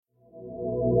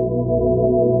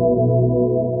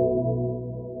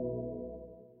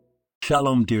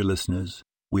Shalom, dear listeners.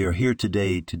 We are here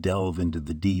today to delve into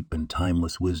the deep and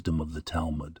timeless wisdom of the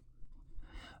Talmud.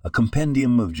 A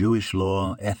compendium of Jewish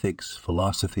law, ethics,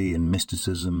 philosophy, and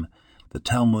mysticism, the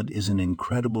Talmud is an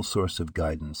incredible source of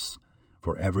guidance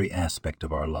for every aspect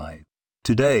of our life.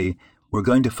 Today, we're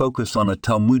going to focus on a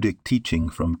Talmudic teaching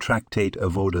from Tractate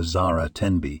Avodah Zarah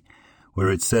Tenbi, where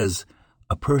it says,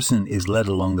 "A person is led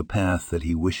along the path that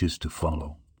he wishes to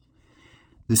follow."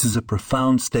 This is a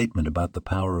profound statement about the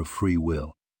power of free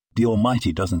will. The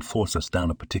Almighty doesn't force us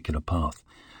down a particular path.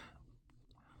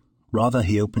 Rather,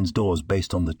 He opens doors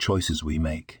based on the choices we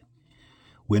make.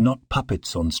 We're not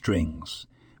puppets on strings.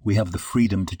 We have the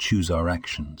freedom to choose our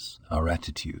actions, our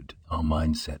attitude, our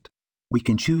mindset. We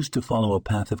can choose to follow a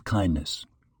path of kindness,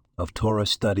 of Torah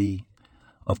study,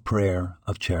 of prayer,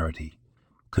 of charity.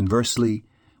 Conversely,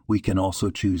 we can also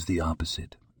choose the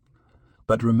opposite.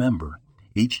 But remember,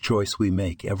 each choice we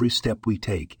make, every step we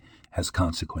take, has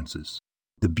consequences.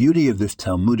 The beauty of this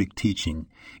Talmudic teaching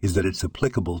is that it's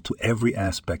applicable to every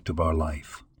aspect of our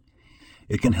life.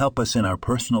 It can help us in our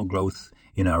personal growth,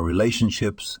 in our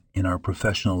relationships, in our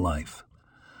professional life.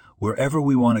 Wherever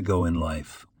we want to go in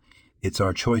life, it's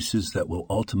our choices that will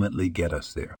ultimately get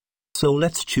us there. So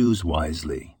let's choose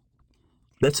wisely.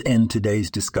 Let's end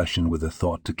today's discussion with a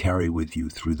thought to carry with you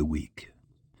through the week.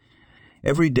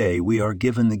 Every day we are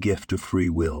given the gift of free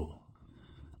will.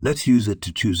 Let's use it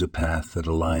to choose a path that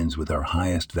aligns with our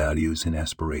highest values and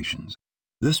aspirations.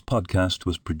 This podcast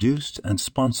was produced and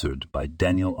sponsored by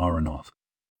Daniel Aronoff.